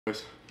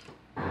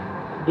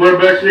Blair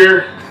Beck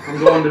here. I'm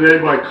going today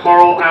by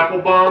Carl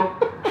Applebaum.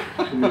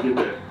 Let me get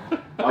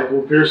that.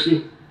 Michael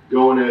Piercy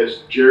going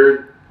as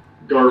Jared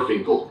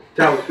Garfinkel.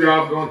 Tyler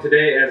Straub going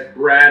today as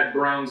Brad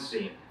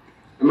Brownstein.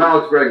 I'm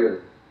Alex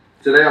Bregman.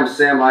 Today I'm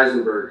Sam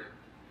Eisenberg,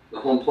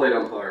 the home plate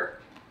umpire.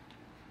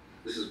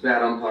 This is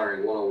Bad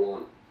Umpiring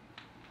 101.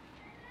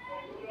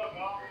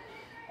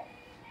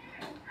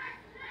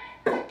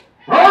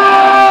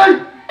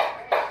 Hi!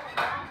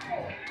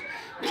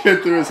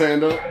 Kid threw his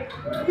hand up.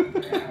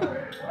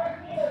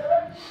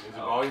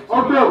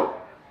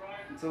 Up.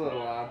 It's a little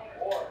loud.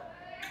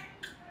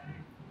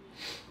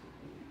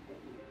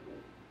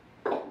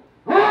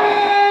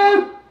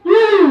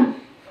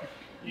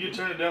 You can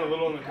turn it down a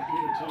little on the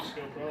computer too,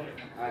 so probably.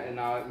 And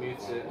now it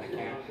mutes it. I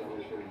can't.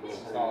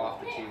 It's all off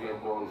the TV. I'm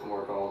blowing some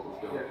more calls.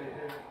 Let's go. Okay,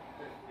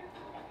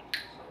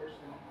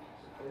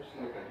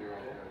 you're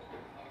right there.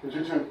 It's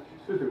your turn.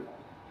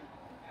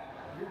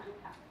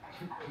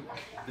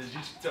 Did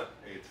you tell?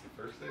 Hey, it's the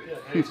first day. Yeah,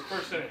 hey, it's the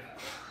first inning.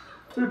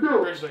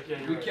 Greg's like, yeah,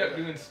 you're We right, kept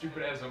you're doing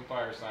stupid ass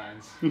umpire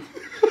signs.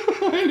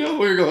 I know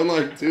we were going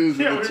like twos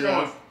right. Yeah, with we're the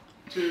going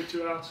chest.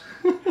 two outs.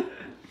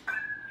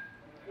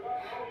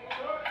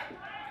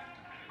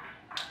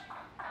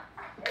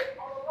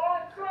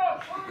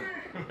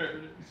 There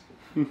it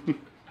is.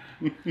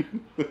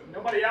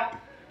 Nobody out.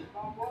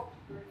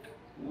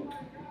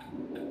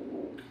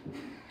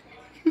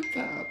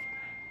 Stop.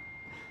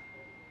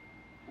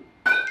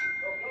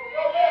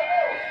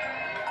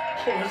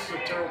 Oh, this is a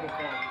terrible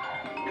call.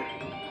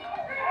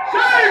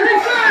 Save!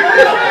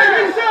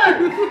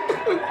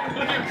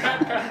 Look at Pat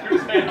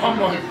Packer's hand. I'm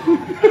like,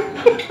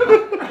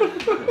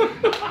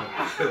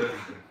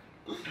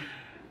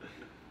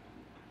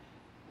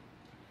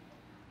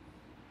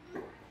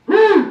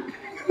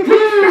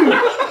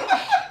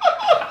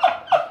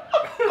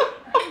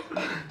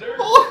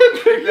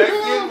 That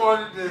kid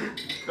wanted to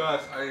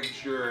cuss, I am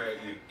sure, at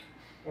you.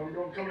 I'm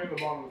coming in the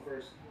bottom of the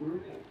first.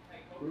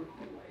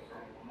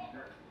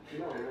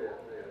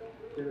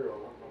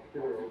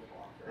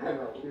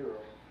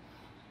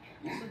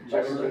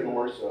 Jackson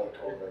Morse call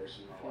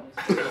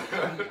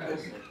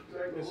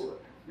Listen,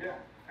 yeah,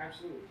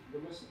 absolutely.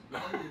 But listen,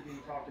 we've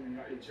been talking to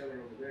each other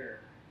over there,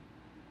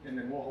 and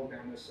then we'll hold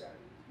down this side.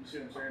 You see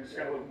what I'm saying? It's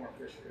got to look more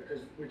official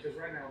because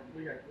right now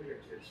we got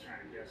kids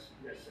trying to guess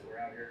that we're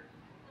out here.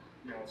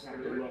 You know, it's not a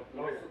good look.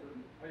 Oh yeah,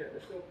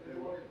 they're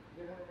one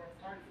of our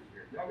time for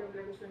here. Y'all go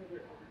stand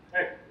with.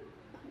 Hey,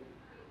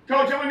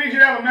 Coach, I'm gonna need you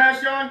to have a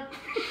mask on.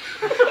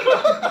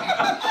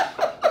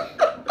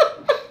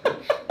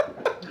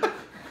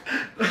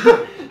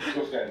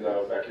 Go stand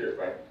back here,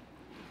 right?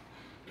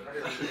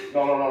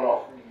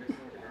 No.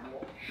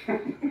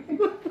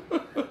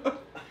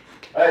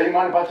 Hey, you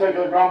mind if I take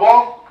a ground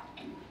ball?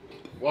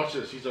 Watch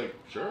this. He's like,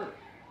 sure.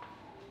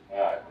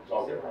 Alright, it's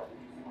all good.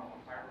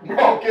 No,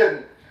 I'm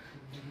kidding.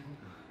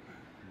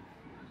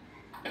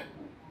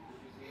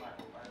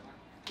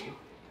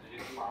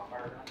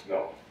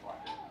 No.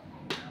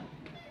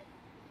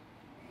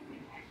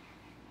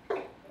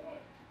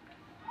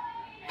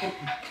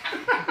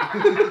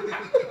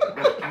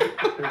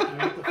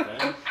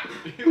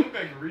 You look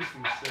like Reese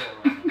from Sarah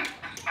right now.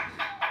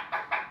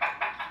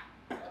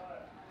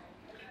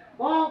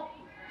 Well.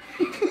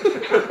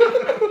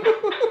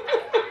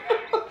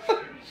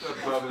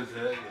 Above his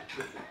head.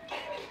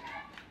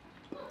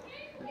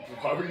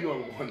 Why were you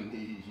on one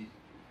knee?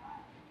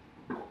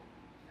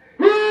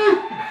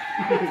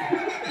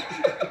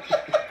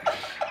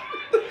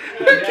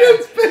 The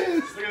kid's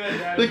pissed. Look at that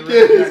guy. The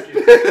kid is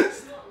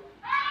pissed.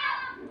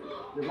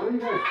 When you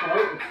guys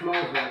fart, it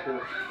smells like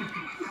this.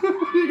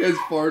 You guys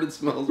fart, it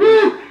smells like.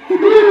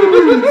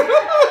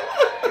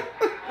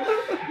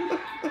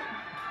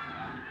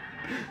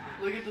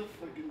 Look at the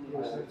fucking I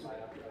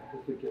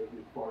think if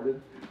you farted,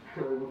 it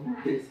was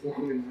face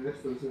long and this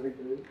was right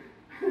there.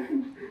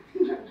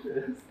 Not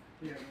this.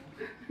 Yeah.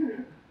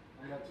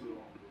 I'm not too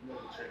long. I'm not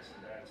to check some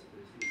bats if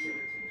these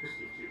other teams just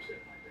keep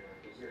hitting like they are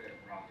because they're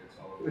hitting rockets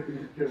all over.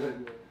 Good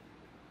idea.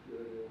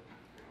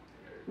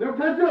 New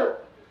pitcher!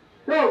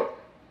 Go!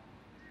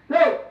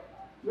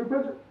 New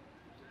pitcher!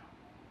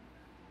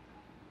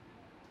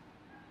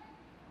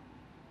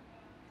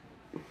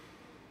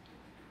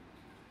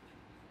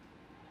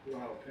 We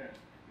don't have a pen.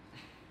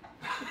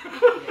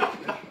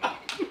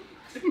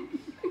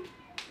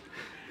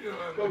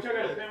 Coach, I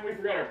got a pen. We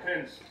forgot our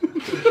pens.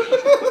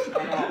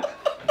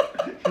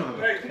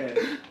 Hey,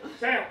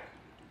 Sam.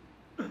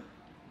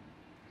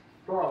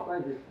 Carl,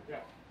 thank you.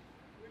 Yeah.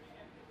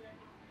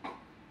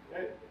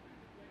 Hey.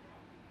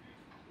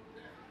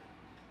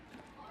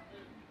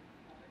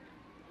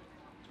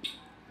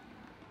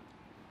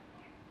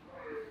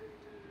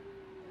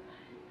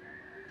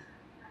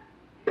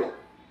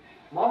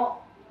 Mama.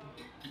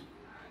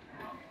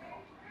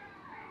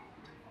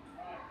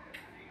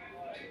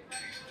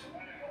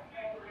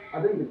 I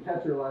think the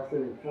catcher last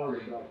inning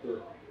farted about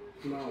the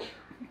smell.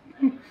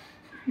 You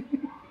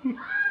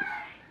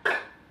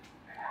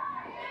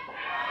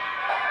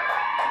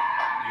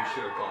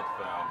should have called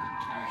foul.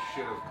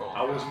 should have called.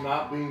 I was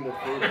not being the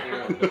first one.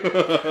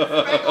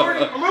 They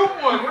already blew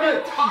one. What are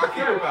you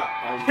talking about?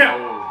 I Yeah.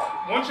 know.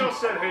 Once y'all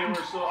said, hey, we're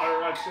still,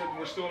 I said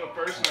we're still in the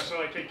first, and I said,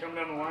 like, hey, come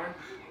down the line.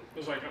 It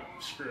was like, oh,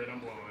 screw it, I'm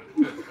blowing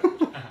it.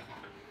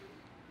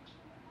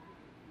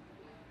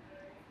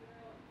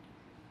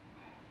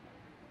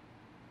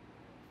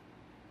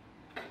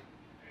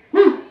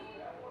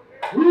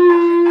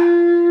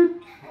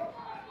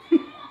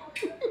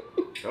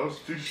 That was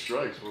 2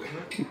 strikes, wasn't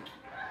it?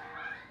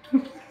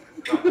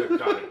 Got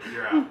it.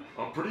 You're out.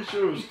 I'm pretty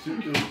sure it was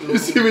 2. You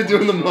see me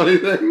doing the money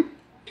thing?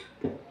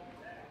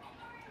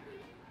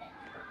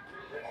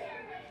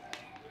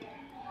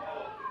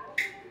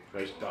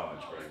 Nice dodge,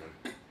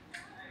 Bregman.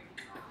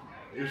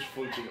 He was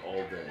flinching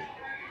all day.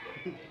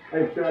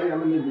 Hey, Scotty, I'm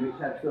gonna need you to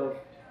catch those.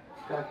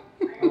 I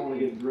don't want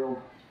to get drilled.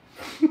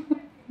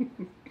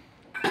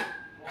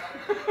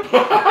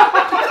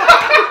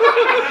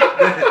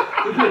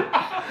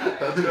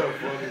 That's not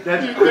funny. Dude,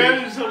 that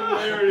is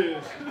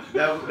hilarious.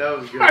 That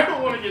was good. I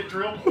don't want to get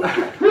drilled.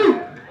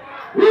 That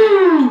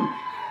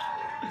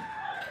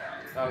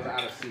was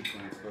out of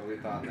sequence, but we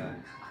thought that.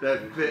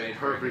 That fit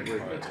perfectly.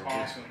 That's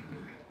awesome.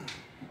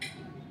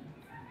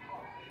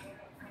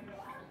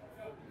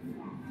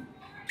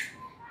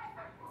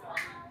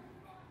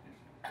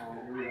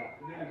 Here we go.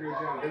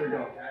 Here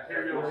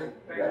we go.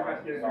 Thanks for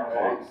getting our Hey,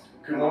 box.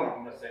 come on.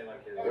 I'm gonna say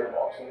like his. Their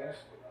box on this?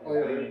 Oh, yeah,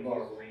 He's there's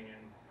box. leaning.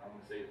 I'm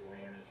gonna say he's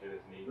leaning and shit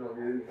is neat. No, we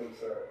didn't come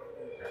start.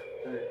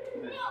 Hey,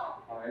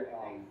 alright,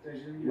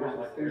 Things are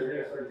things are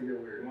gonna start to get You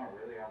weird. want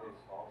really all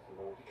these calls to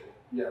those shit?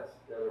 Yes.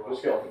 Yeah, there was.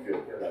 Let's get off the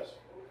field, guys.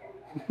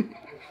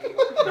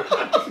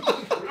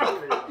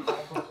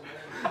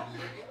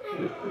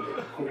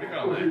 What do you got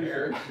on that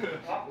hair?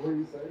 What do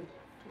you say?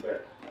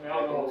 There.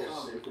 Oh,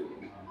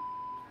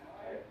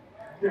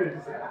 Dude,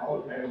 it's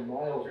out, man.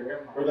 Miles.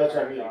 Or that's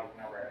what I mean.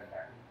 Never had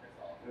back.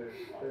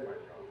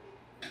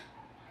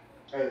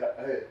 Hey,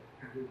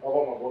 how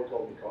about my boy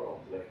called me Carl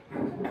today?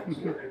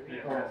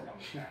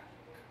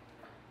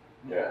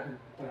 Yeah.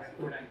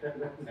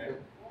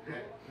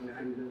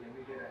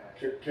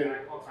 Can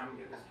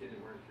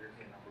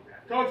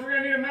Coach, we're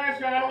gonna need a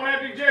mascot. I don't want to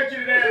have to eject you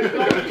today.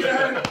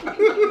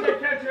 Hey,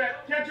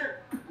 catcher.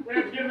 We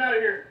have to get him out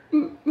of here.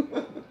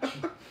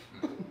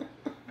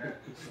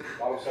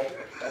 I was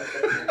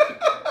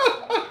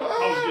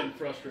getting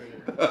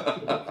frustrated.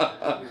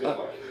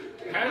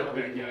 Had a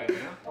big guy,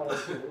 man.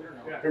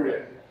 Here we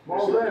go.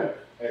 Ball's in.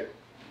 Hey,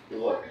 good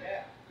luck.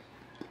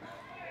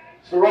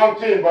 It's the wrong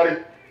team,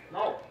 buddy.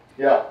 No.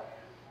 Yeah.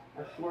 I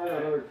swear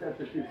that other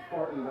catcher keeps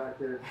farting back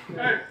there.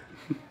 Hey,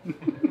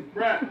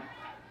 Brett.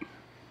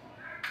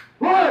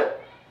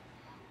 What?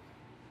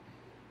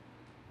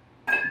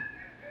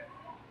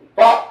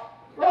 Pop.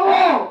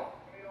 Oh!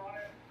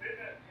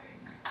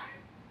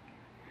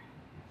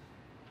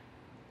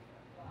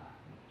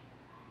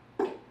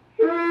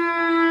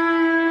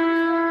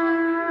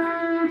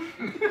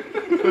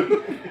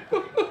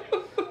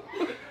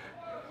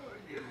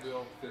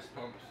 Little fist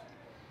pumps.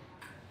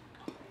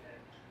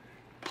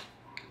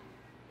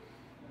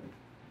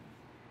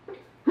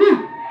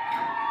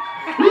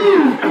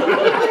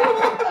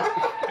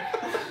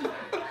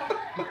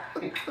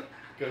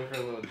 Go for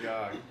a little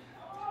jog.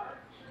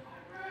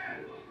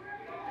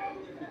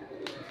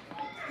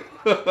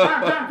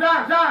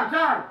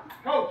 Time.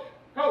 Coach.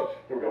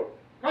 Here we go.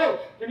 Coach,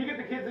 can you get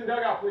the kids in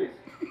dugout, please?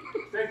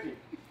 Safety.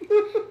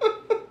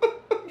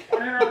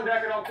 One hander on the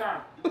deck at all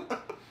time.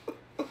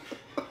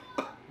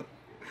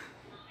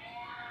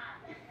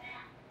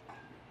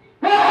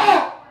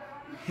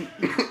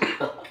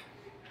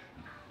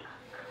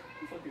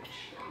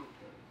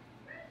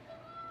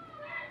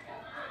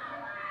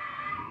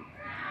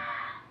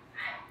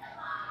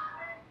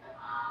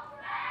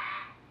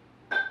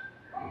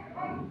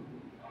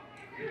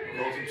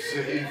 Calls him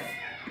safe.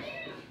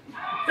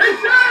 He's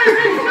safe!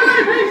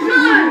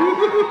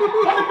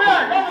 On the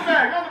bag!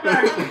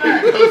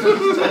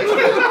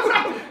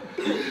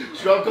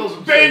 Strub calls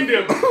him Banged safe.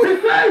 him!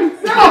 He's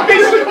safe! No,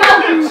 he's under the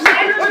bag!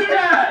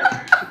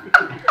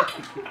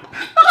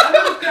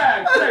 Under the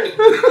bag, safe!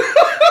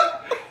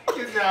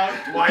 Get down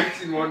twice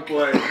in one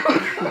play.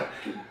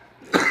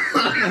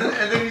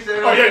 And then he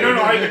said, Oh, yeah, no,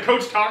 the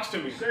coach talks to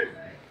me. Safe.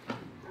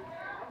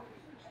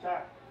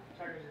 Stop.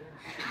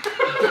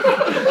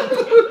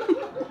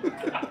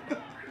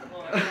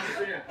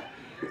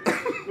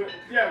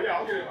 Yeah,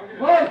 I'll get it.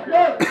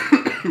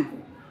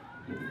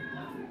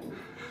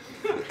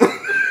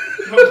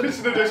 No,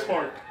 listen to this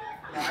part.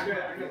 I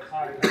got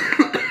tired.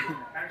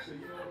 Actually,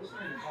 you know what? Let's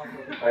not even talk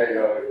about it. Hey,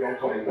 don't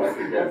call me back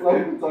again. Let's not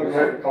even talk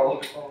about it,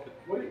 Carl.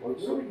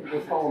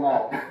 Let's call him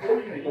out.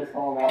 Let's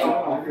call him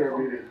out. I'm here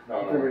meeting. No,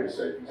 he's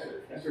safe.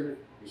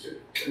 He's safe.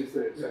 He's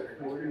safe.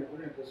 We're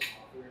gonna piss him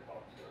off. We're gonna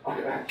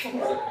Okay.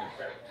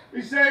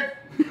 Be safe.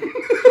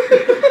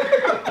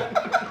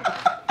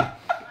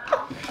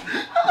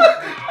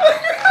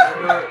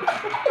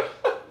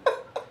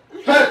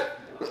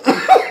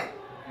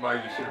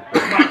 Mike, you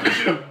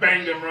should have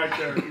Banged him right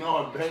there. No, I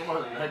banged my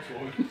next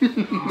one.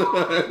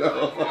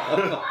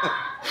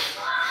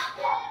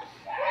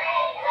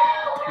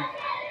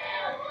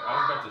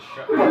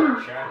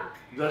 Shatter.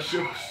 That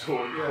shit was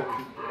so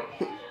annoying.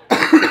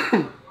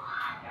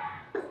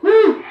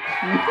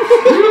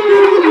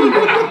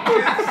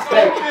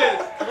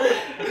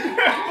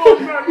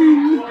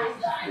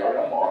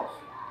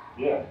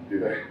 Yeah. Do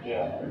they?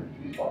 Yeah.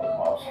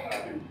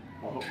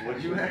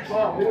 What'd you ask?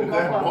 Carl, he was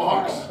That out by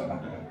box. the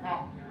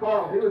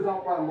Carl, he was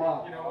out by the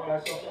mile. You know what? I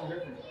saw something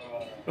different.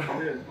 I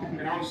did.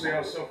 And honestly, I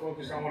was so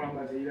focused on what I'm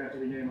about to eat after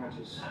the game, I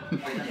just.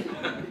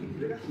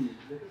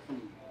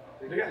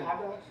 They got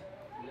hot dogs?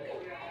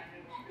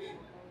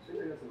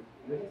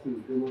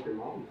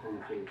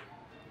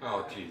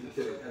 Oh, Jesus.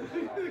 They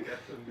got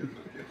some good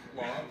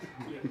moms.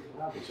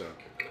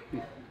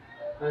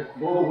 Hey,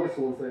 blow a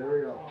whistle and say,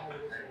 hurry up.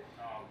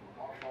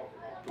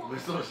 The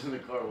whistle's in the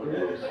car. What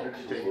is it?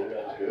 Take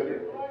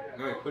it.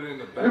 No, he put it in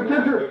the back. Good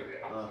pitcher.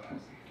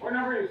 What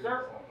number are you,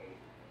 sir?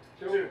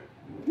 2.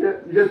 You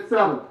get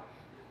 7.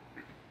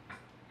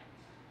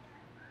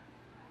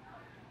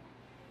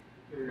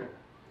 Here we go.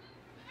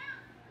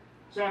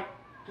 Son,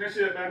 can I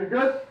see that back? You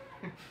good?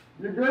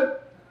 You good?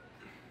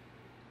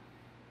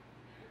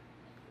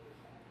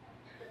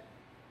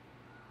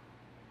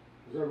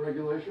 Is that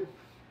regulation?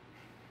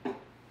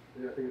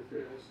 Yeah, I think it's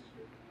good.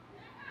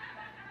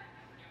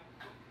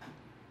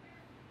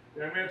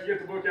 Yeah, I'm gonna have to get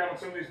the book out on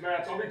some of these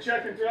bats. I'll be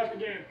checking throughout the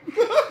game.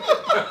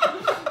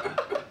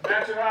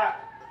 Bats are hot.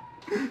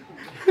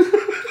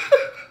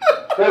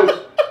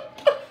 Coach.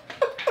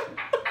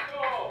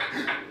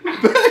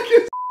 That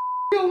is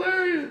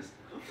hilarious.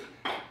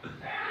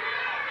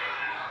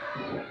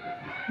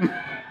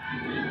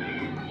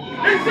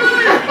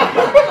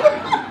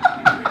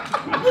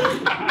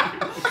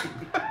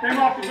 Came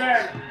off the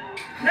bag.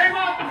 Came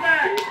off the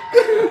bag.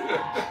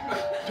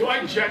 Do I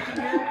inject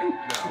him here?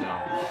 No.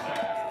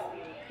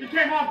 He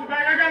came off the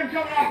bag. I got him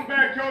coming off the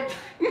bag, coach.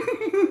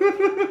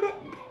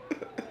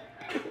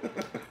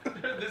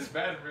 This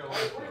bad in real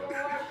life, though.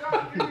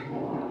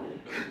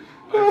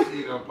 I've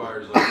seen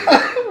umpires like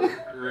this.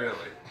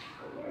 Really.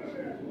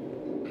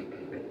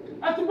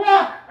 That's a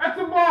block. That's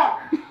a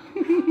block. Watch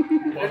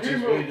Your this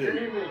knee what he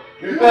moved.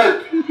 Your knee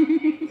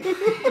did.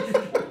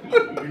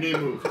 moved. Your knee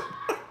moved.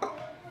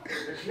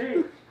 It's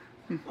me.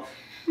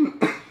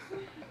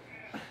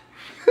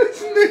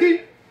 It's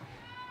neat.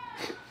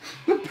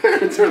 The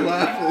parents are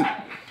laughing.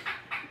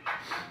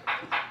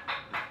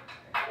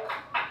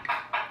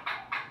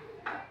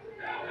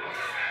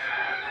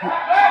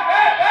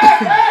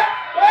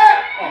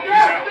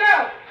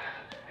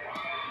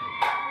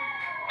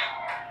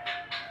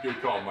 Good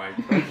call, Mike.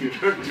 Thank you.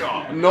 Good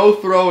job. No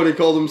throw, and he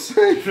called him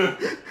safe.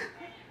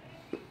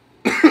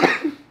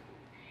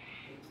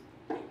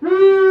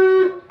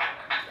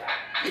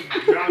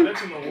 God,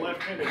 that's in the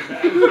left-handed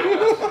bag.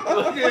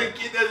 Look at the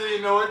kid doesn't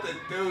even know what to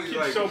do. He's He's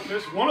like, so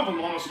pissed. One of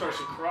them almost starts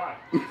to cry.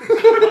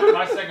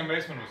 My second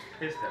baseman was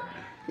pissed at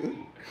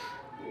me.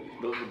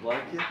 The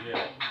black kid?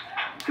 Yeah.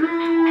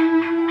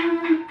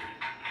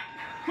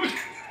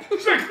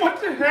 He's like,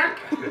 what the heck?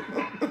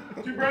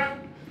 Too Brad?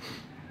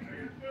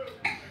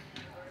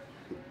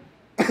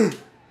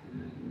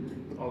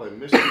 Oh, they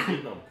missed him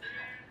getting them.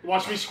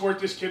 Watch me squirt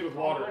this kid with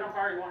water. You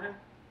want him?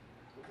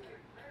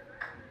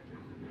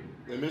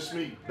 They missed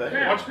me. Sam,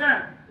 Bang. watch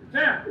Sam.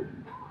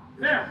 Sam.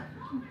 Sam.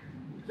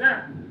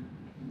 Sam.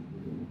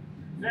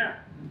 Sam.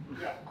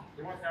 Yeah.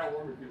 He wants to have a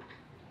word with you.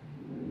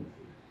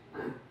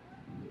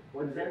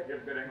 What did you say? You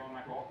have a good angle on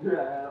that ball?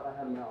 Yeah, I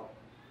had him out.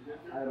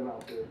 I had him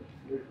out too.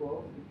 Are you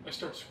close? I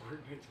start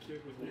squirting at the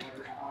kid with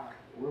water.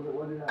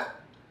 What did you have?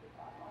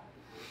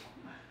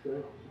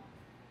 Good.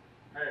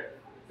 Hey,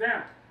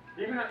 Sam.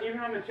 Even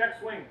on the check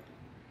swing.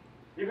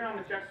 Even on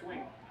the check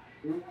swing.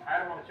 I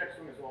had him on the check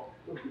swing as well.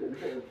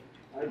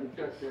 I had the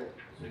check swing.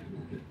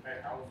 Hey,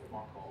 how was the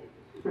ball called?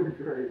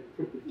 Great.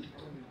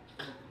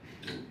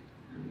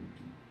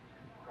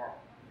 Carl.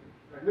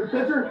 New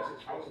pitcher?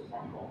 How was his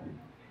ball called? It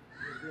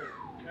was good.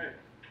 Hey,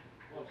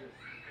 love this.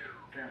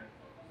 Sam.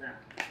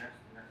 Next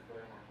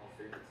play, I'll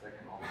see the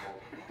second on the ball.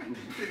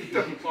 he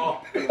doesn't fall.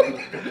 You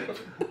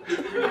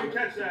didn't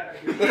catch that.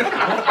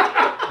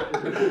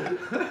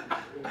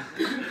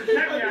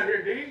 Check me out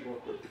here, Dean.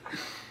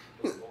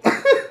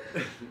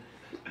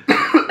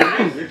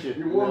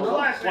 You warmed up?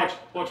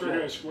 Watch right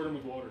here. I squirt him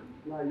with water.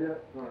 Not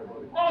yet. All right,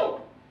 buddy.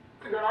 Oh!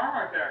 You got arm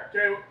right there.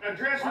 Okay,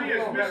 address me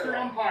as Mr.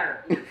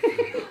 Umpire.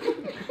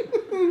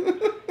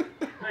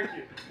 Thank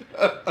you.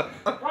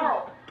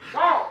 Carl!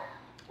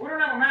 We don't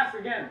have a mask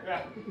again.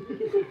 Yeah.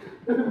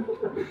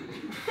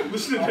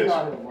 Listen to this.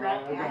 I'm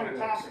gonna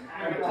toss him. I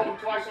told him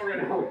twice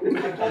already. I told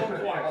him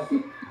twice.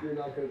 You're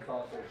not going to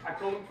toss it. I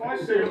told him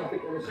twice. Sam, I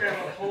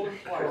told him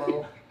twice.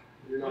 Carl,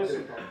 you're not Listen,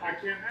 going to toss I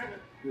can't have it. it.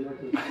 You're not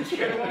going to toss You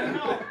don't want to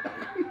know.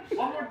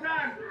 One more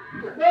time.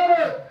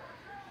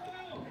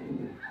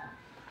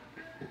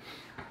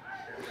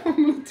 I'm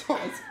gonna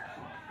toss.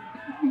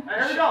 Hey,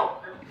 here we go.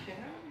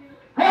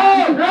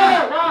 Oh,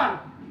 no! Run!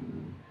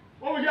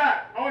 What we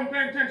got? I wasn't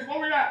paying attention.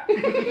 What we got?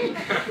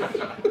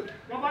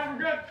 Nobody, we're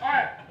good? All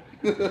right.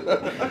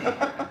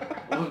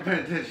 I wasn't paying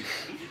attention.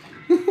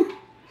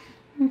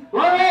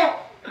 Run out!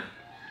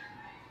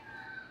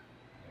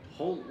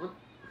 Hold, what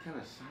kind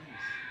of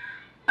science?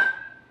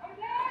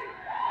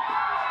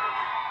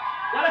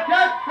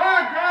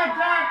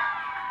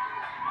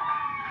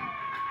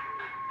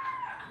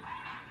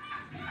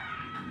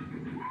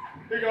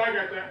 go. I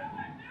got that.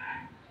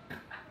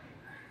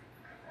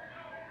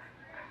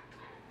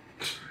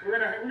 We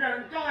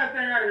gotta throw that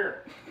thing out of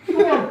here.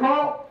 Come on,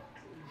 Carl.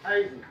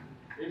 Hey,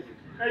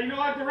 hey, you know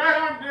what? The right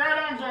arm's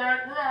all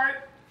right. We're all right.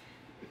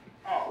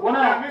 Oh, what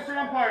up, Mr.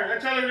 Umpire?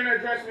 That's how they're gonna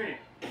address me.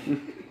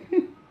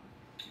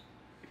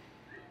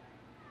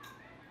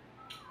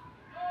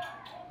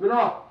 Good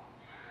off.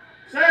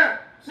 Sam.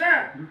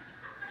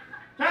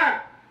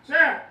 Time.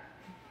 Sam.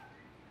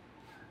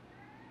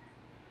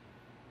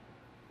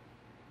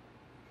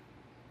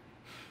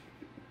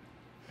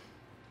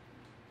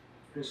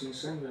 Listen,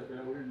 send that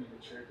back. We're gonna need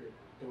to check it.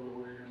 Throw it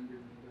away and give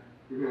it back.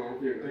 No, I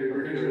think Things are a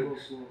we're good. little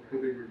slow. I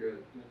think we're good.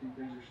 I think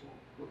things are slow.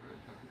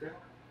 Okay.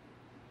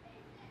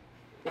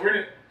 We're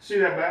gonna see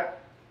that back.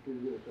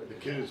 The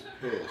kid is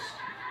pissed.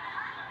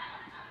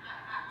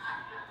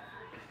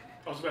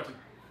 I was about to.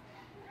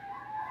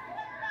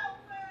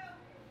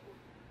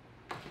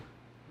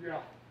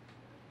 Yeah.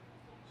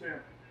 Sam.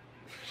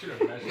 Should have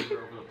messaged her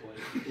over the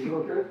plate. You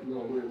okay? No,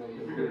 we're not. We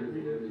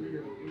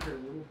got a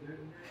little bit.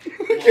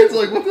 The kid's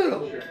like, what the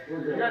hell?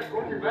 You guys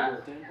scored your back?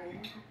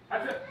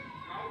 That's it.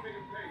 I'll take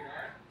a play,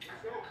 alright?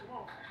 Let's go, come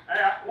on.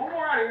 Hey, one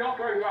more out of here, I'll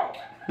throw you out.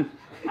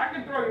 I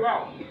can throw you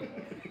out.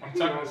 I'm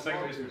talking to the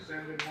second baseman.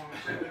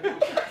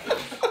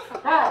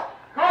 Carl!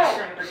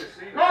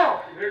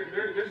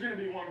 There's going to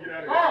be one get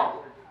out of here.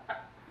 Carl!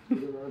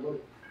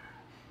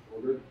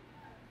 All good?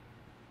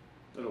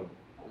 Oh,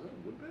 was that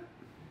a wood bat?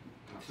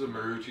 It's the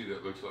Marucci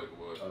that looks like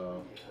wood.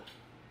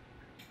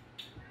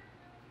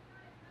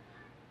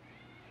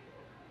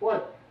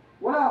 What?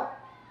 What up?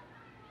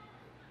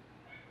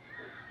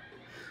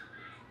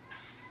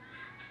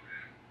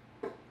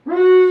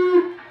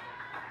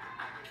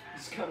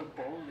 He's got a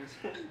ball in his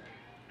head.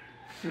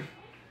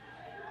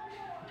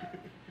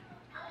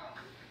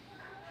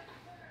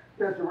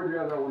 Catcher, where'd you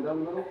have that one? Down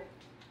the middle?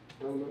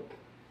 Down the middle.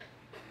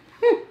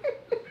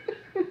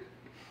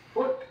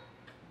 What?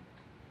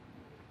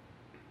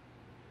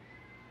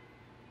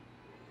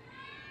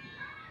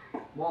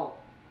 Mom.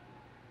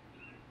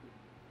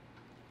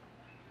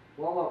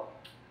 Warm up.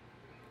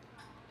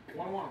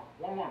 1-1.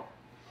 1-1. All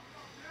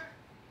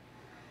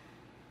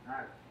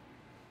right.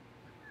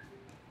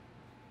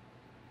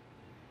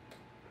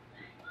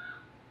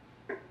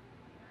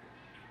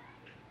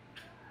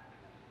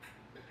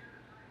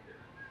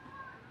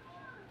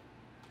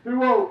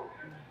 Two-0.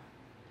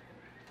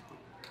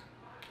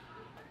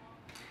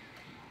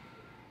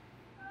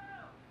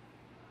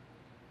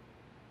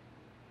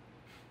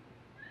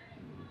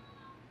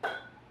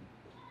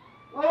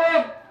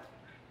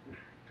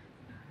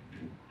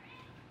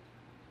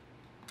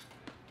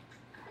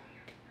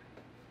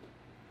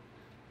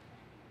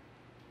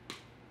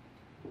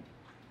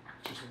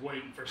 Just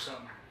waiting for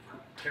something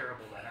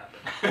terrible to happen.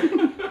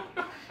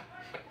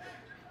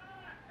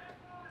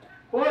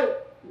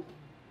 What?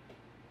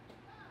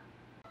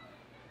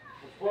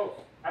 That's close.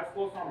 That's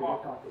close on ball.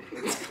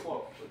 That's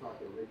close.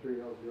 Make sure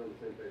you're on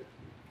the same page.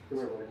 Come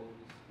here, buddy.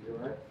 You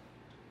alright?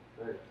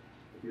 Hey,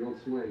 if you don't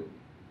swing,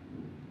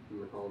 I'm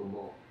gonna call it a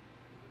ball.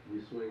 You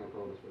swing, I'll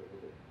call this way.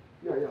 Okay.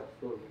 Yeah,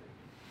 go ahead.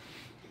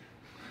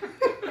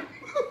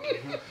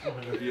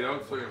 If you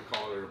don't swing, I'm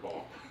calling it a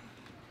ball.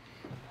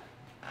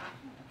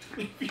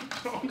 If you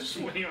don't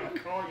swing, I'm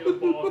calling it a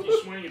ball. If you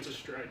swing, it's a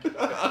strike. Don't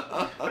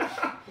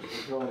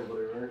tell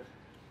anybody, right?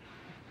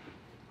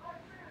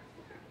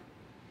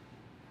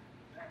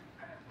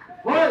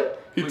 What?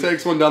 He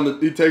takes one down the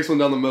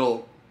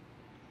middle.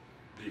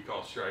 Do you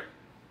call strike?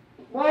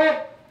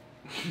 What?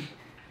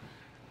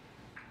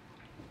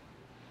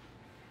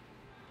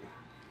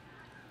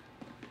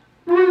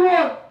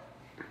 3-1.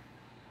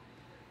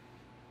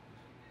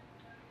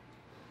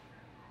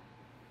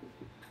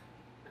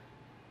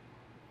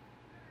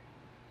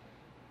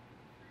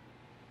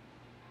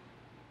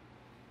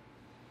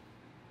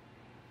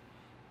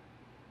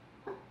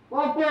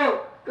 One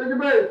four. Take your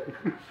base.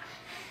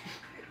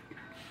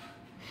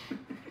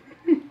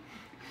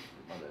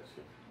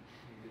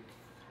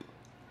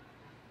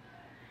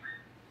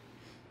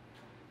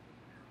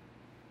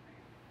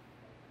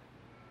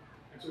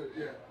 That's what,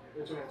 yeah.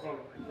 That's what I'm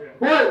talking about. Yeah.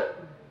 What?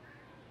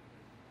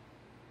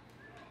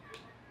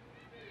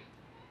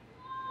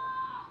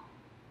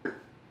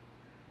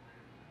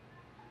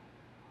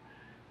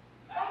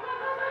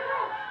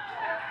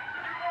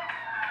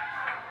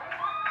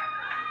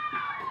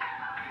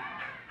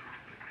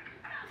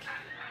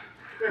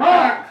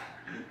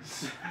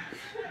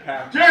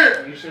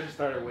 Jared! You should have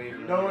started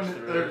waving. No one at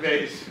third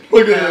base.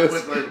 Look at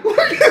this. Look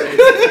at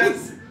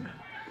this.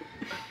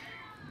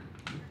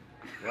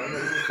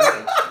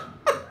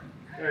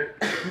 Hey,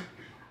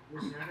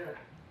 listen, I got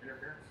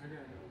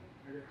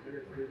the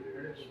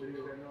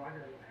video that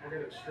I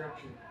got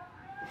obstruction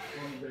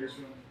on the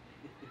basement,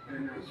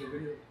 and the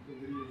video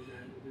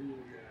guy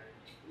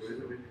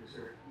started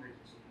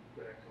making some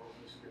bad calls.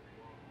 This is getting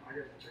wrong. I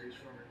got the base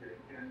runner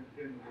getting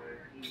in the way.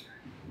 He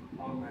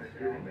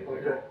automatically make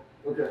like that.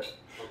 Okay.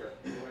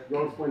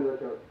 Don't explain to that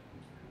coach.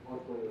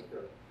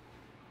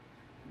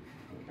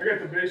 I got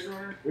the base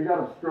runner. We got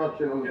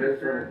obstruction on the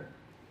base runner.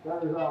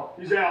 That is out.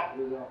 He's out.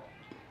 That is out.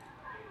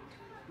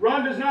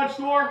 Run does not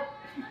score.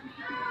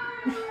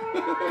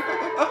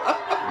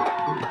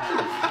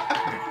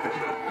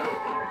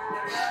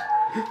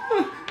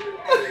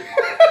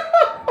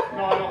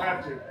 No, I don't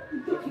have to.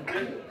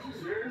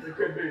 It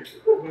could be,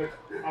 but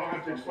I don't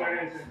have to explain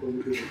anything.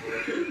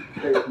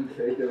 Hey, if you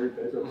take every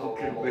pitch, I'll call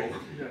them all.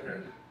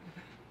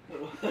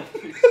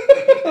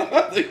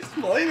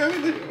 Explain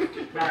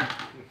everything. Nine.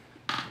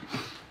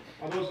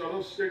 Are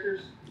those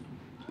stickers?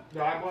 The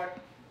eye black?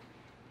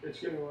 It's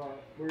gonna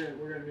we're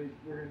gonna need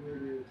you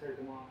to take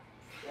them off.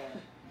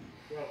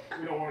 Well,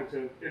 we don't want it to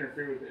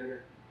interfere with the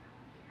hitter.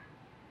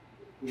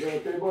 Is that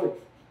okay, buddy?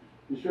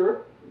 You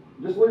sure?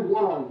 Just leave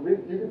one on. You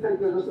can take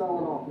just that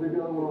one off. Leave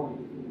the other one on.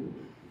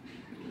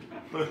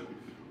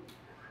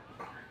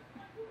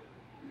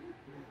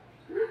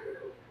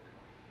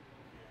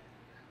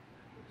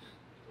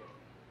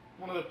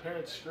 One of the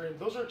parents screamed,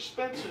 "Those are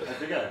expensive." I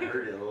think I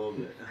heard it a little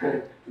bit.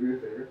 Hey, do me a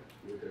favor.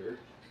 Do me a favor.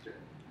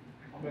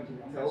 I'm about to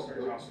Tell start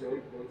Trey. house Trey.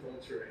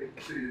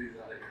 He's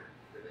out of here.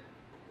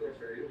 Go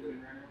Trey.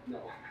 No.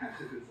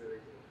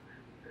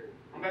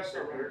 I'm about to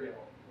start running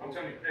yellow. I'm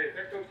telling you, hey, if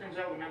that coach comes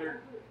out with another,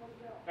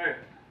 hey,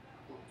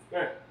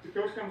 if the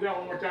coach comes out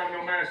one more time,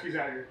 no mask, he's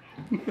out of here.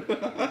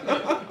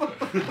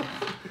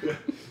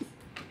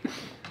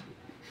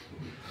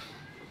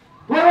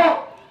 Put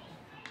up!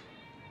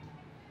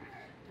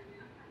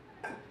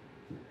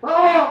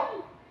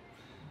 Oh!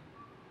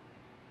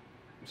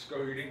 Sco,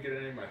 you didn't get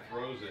any of my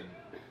throws in.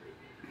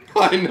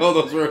 I know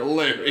those were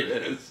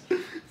hilarious.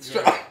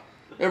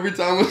 Every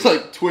time it was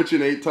like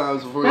twitching 8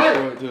 times before you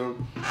throw it to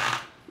him.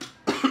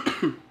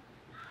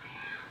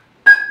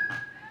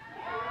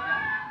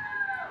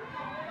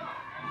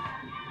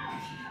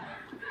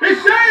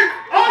 He's safe!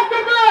 Off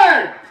the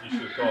bag! You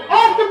should have called him.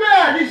 Off the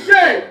bag! He's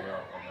safe!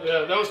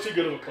 Yeah, that was too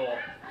good of a call.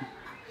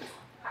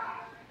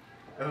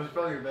 That was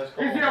probably your best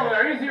call. Easy over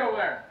there, easy over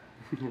there.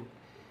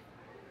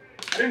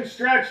 I didn't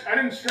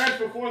stretch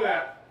before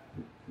that.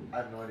 I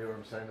have no idea what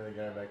I'm saying to the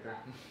guy back there.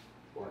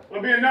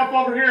 There'll be enough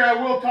over here, I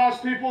will toss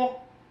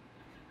people.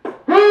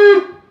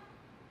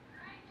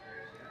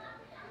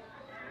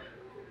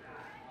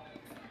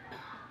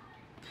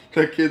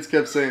 The kids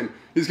kept saying,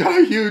 he's got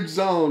a huge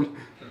zone.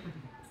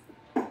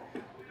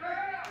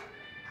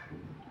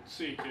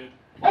 See, kid.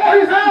 Oh,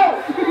 he's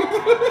out!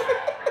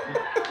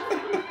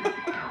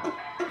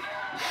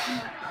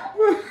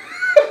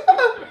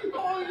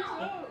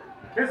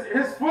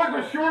 His foot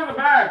was short of the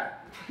bag.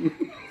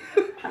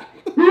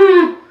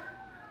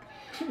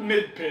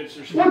 Mid pitch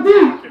or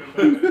something.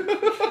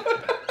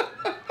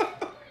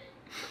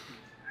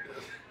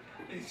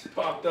 He's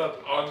popped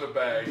up on the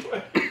bag.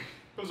 It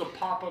was a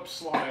pop-up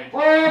slide.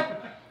 Oh.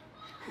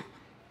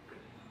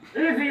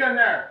 Easy in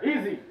there,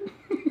 easy.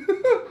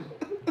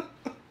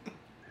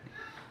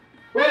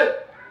 Wait.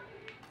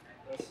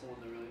 That's the one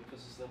that really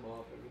pisses them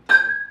off every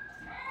time.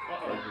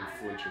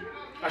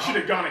 I should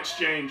have gone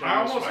exchange. I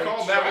almost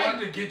called that one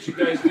to get you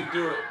guys to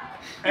do it.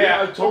 Hey,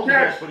 Yeah, I told you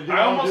that, but he I didn't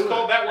almost do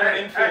called that one an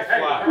infield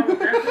fly.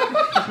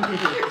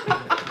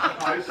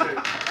 I see.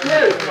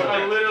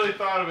 I literally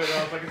thought of it.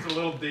 I was like, it's a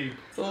little deep.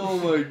 Oh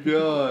my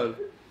god.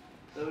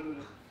 That would have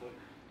been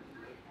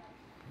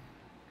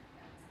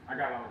I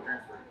got it on the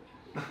transfer.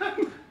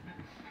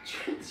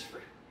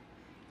 transfer.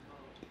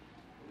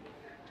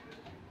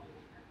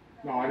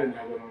 No, I didn't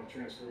have it on the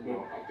transfer.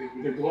 No, I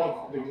think the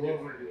glove. No, we're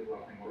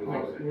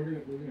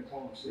gonna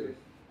call him safe,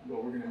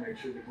 but we're gonna make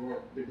sure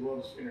the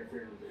gloves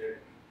interfere with the hit.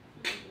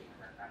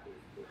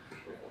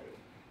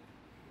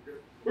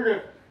 We're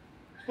good.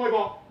 Let's play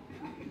ball.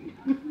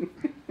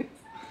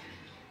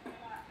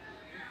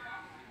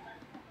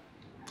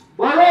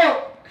 Right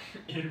up!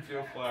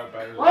 Infield fly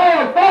batter. Oh,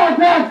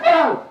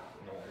 touchdown!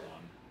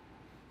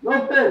 No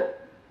one. No pitch.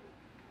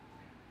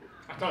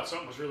 I thought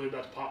something was really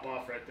about to pop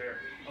off right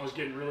there. I was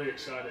getting really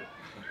excited.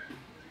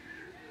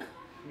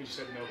 We just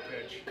said no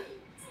pitch.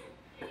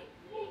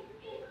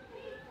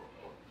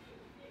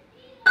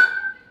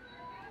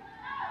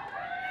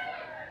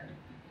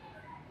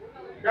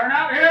 Got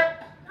out here.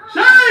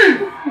 Save!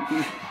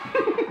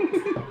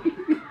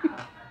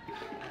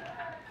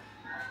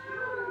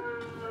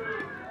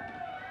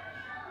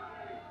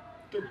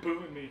 They're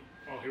booing me.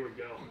 Oh, here we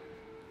go.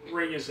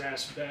 Bring his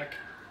ass back.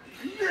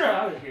 Get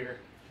out of here.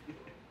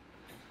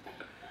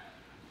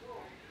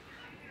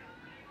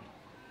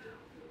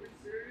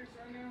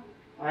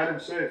 I had him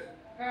safe.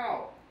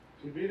 How?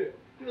 You beat it.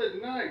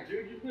 Good night,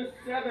 dude. You missed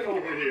 7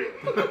 over here.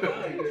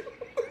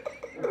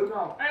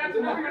 No. Hey, that's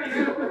not gonna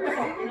do.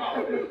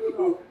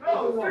 No,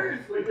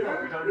 seriously. I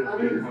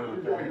mean,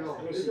 he's gotta go.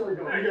 He's gotta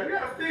go. You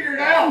gotta figure it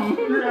out.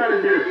 You're out of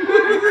here.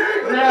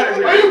 You're out of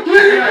here. Are you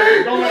kidding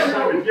me? Don't let him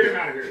have it. Get him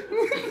out of here.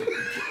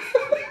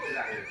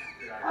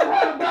 I've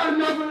had about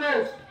enough of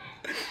this.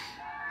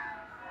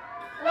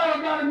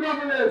 I've had enough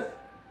of this.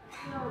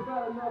 I've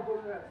had enough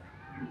of this.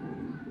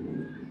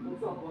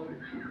 What's up, buddy?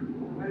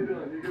 How you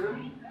doing? You good?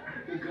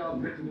 Good job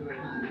pitching today.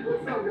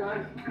 What's up,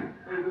 guys?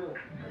 How you doing?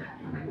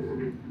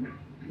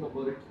 What's up,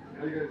 buddy?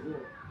 How you guys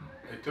doing?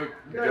 It took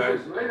You guys guys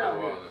a look great out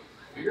while here. to You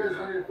figure guys it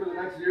out. ready for the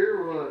next year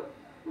or what?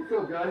 What's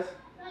up, guys?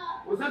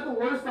 Was that the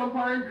worst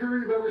umpiring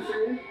crew you've ever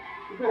seen?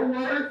 The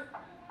worst?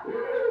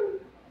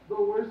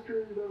 The worst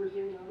crew you've ever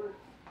seen ever?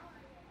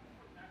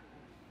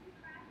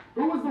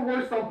 Who was the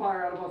worst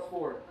umpire out of us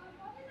four?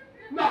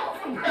 Not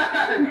so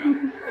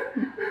bad!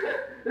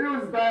 It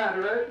was bad,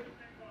 right?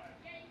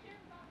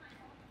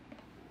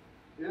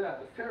 Yeah,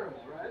 it's terrible,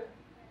 right?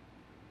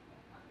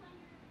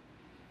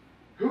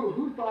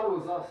 Who thought it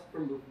was us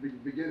from the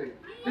beginning?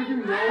 Did you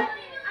know?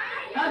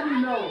 How do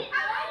you know?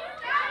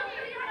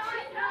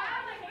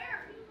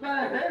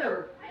 My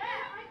hair?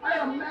 I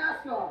had a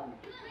mask on.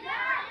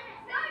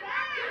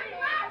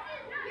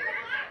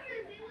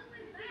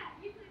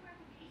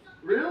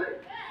 Really?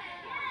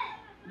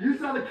 You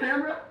saw the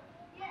camera?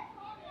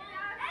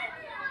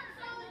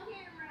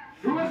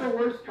 Who had the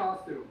worst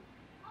costume?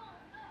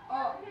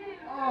 Oh.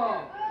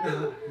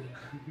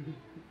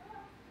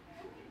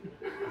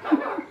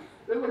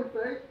 They look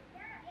fake.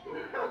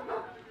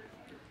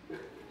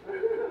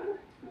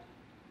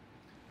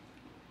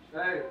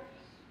 Hey,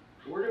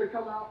 we're gonna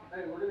come out.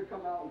 Hey, we're gonna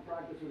come out and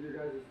practice with your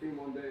guys' team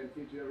one day and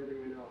teach you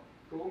everything we know.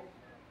 Cool?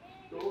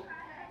 Cool?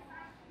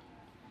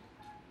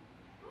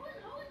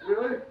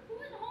 Really?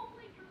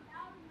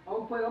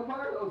 Home plate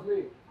umpire? That was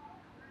me.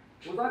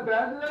 Was I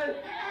bad today?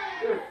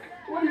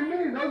 What do you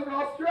mean? Those are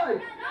all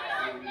strikes.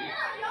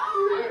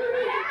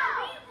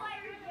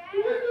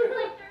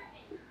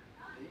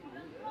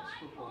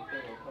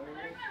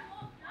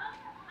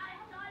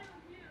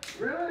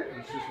 Really?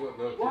 It's just what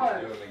Loki's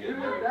Why? doing to You get look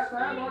nervous. that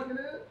bad walking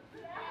in?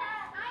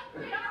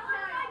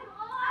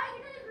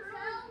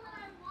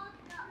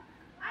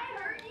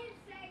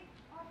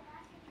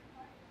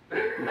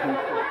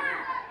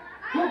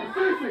 Look,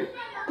 seriously,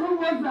 who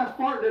was that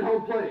farting at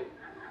home plate?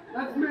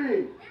 That's me.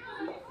 It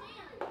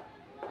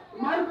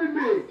might have been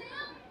me.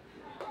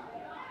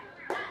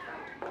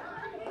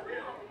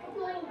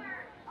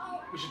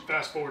 We should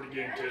fast forward to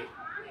game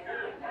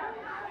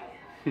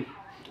 2.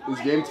 Is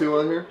game 2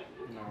 on here?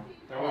 No,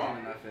 there wasn't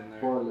enough in there.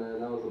 Fun, man.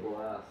 That was a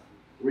blast.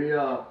 We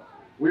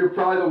were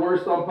probably the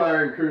worst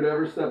umpiring crew to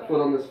ever step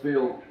foot on this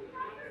field.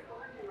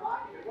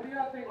 What do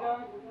y'all think,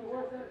 Doug? Was the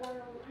worst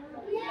umpire on the field?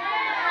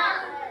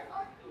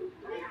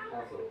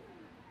 Awesome.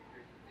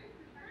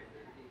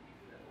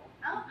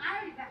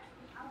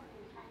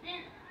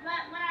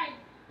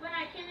 When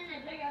I came in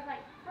the dugout, I was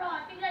like, bro,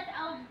 I think that's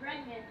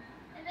Bregman.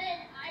 And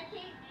then I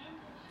came in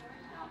the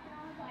shortstop and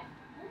I was like,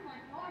 oh my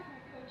gosh,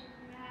 my coach is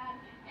mad.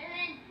 And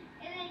then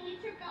he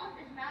took off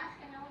his mask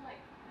and I was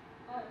like,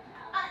 oh, it's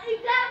Alex.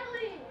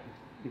 Exactly.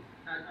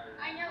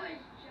 I know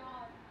his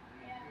job.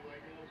 Yeah.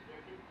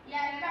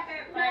 Yeah,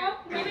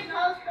 no, maybe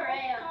Carlos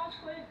Correa. Carlos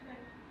Correa.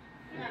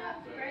 No,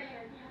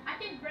 Bregman. I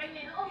think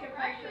Bregman should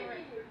play short.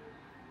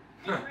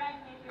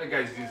 That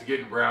guy's just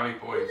getting brownie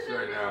points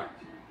right now.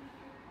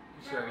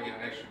 He's trying to get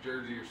an extra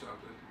jersey or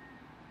something.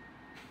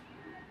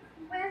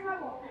 Where's my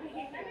ball?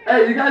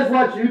 Hey, you guys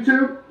watch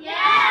YouTube?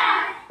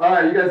 Yes!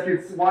 Alright, you guys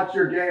can watch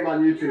your game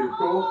on YouTube.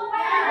 Cool?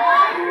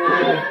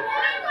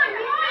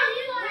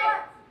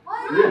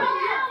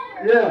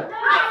 Yeah.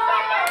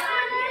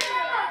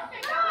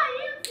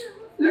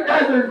 You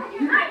guys are